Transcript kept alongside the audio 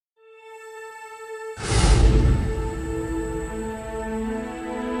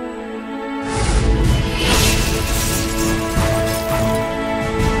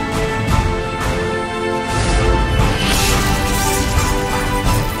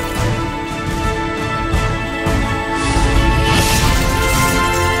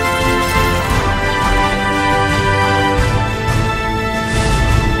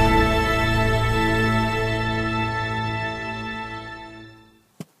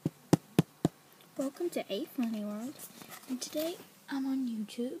welcome to A Funny World, and today I'm on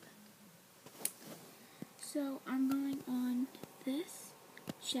YouTube. So I'm going on this,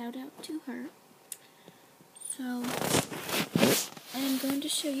 shout out to her. So I'm going to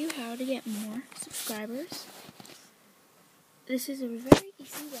show you how to get more subscribers. This is a very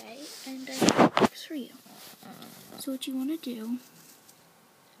easy way, and I hope it works for you. So what you want to do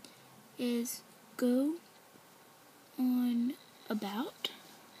is go on About.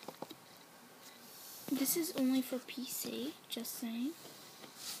 This is only for PC, just saying.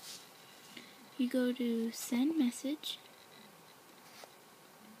 You go to Send Message,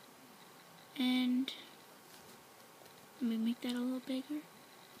 and let me make that a little bigger.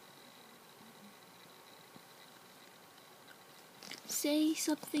 Say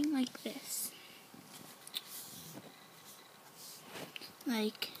something like this.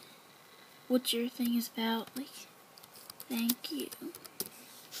 Like, what your thing is about, like, thank you.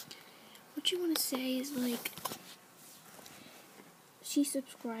 What you want to say is like, she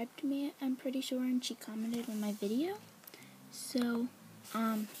subscribed to me, I'm pretty sure, and she commented on my video. So,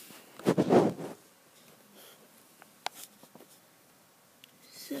 I'm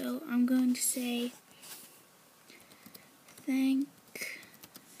going to say, thank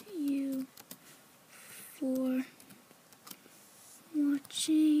you for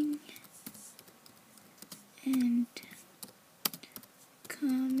watching and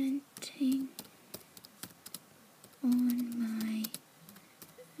commenting on my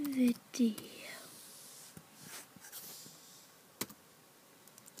video.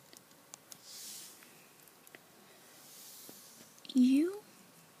 You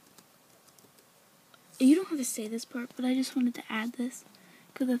don't have to say this part, but I just wanted to add this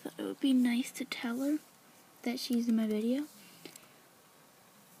because I thought it would be nice to tell her that she's in my video.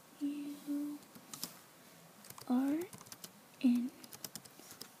 You are in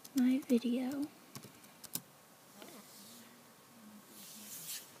my video.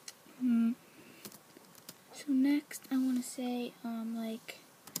 So next I want to say, like,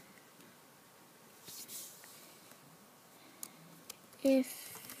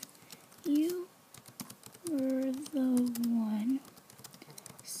 if you were the one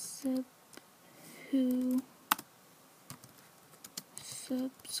who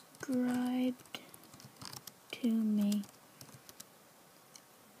subscribed to me,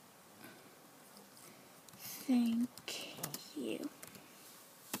 thank you.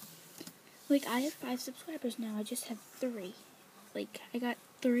 Like, I have 5 subscribers now. I just had 3. Like, I got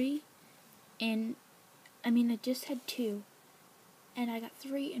 3 and I just had 2. And I got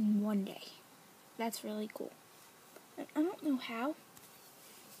 3 in one day. That's really cool. I don't know how,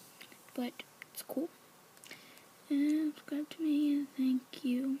 but it's cool. And subscribe to me and thank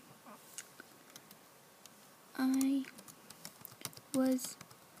you. I was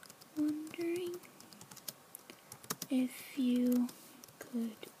wondering if you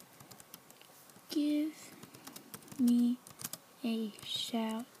could give me a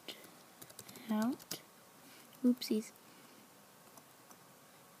shout out. Oopsies.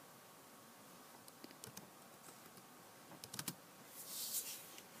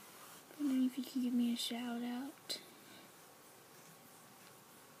 Wondering if you could give me a shout out.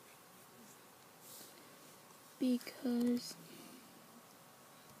 Because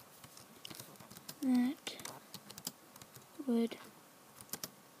that would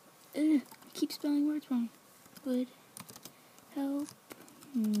I keep spelling words wrong. Would help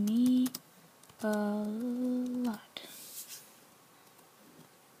me a lot.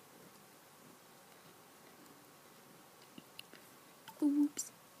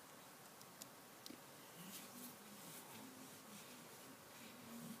 Oops.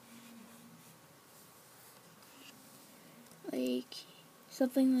 Like,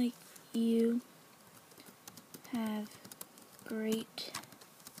 something like, you have great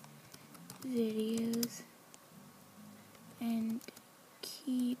videos and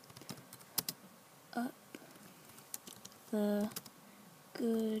keep up the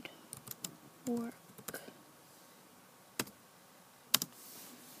good work.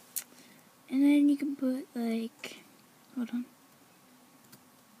 And then you can put, like, hold on.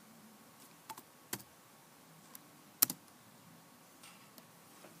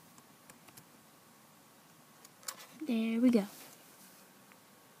 There we go.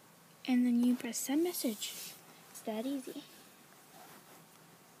 And then you press send message. It's that easy.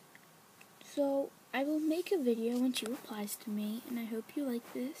 So I will make a video when she replies to me, and I hope you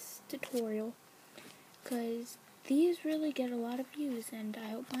like this tutorial, because these really get a lot of views, and I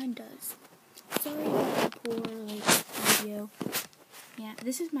hope mine does. Sorry about the poor video. Yeah,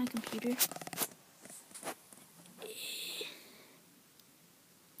 this is my computer.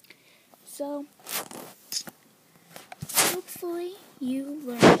 So hopefully you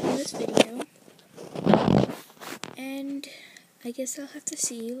learned from this video. And I guess I'll have to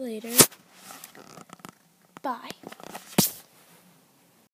see you later. Bye.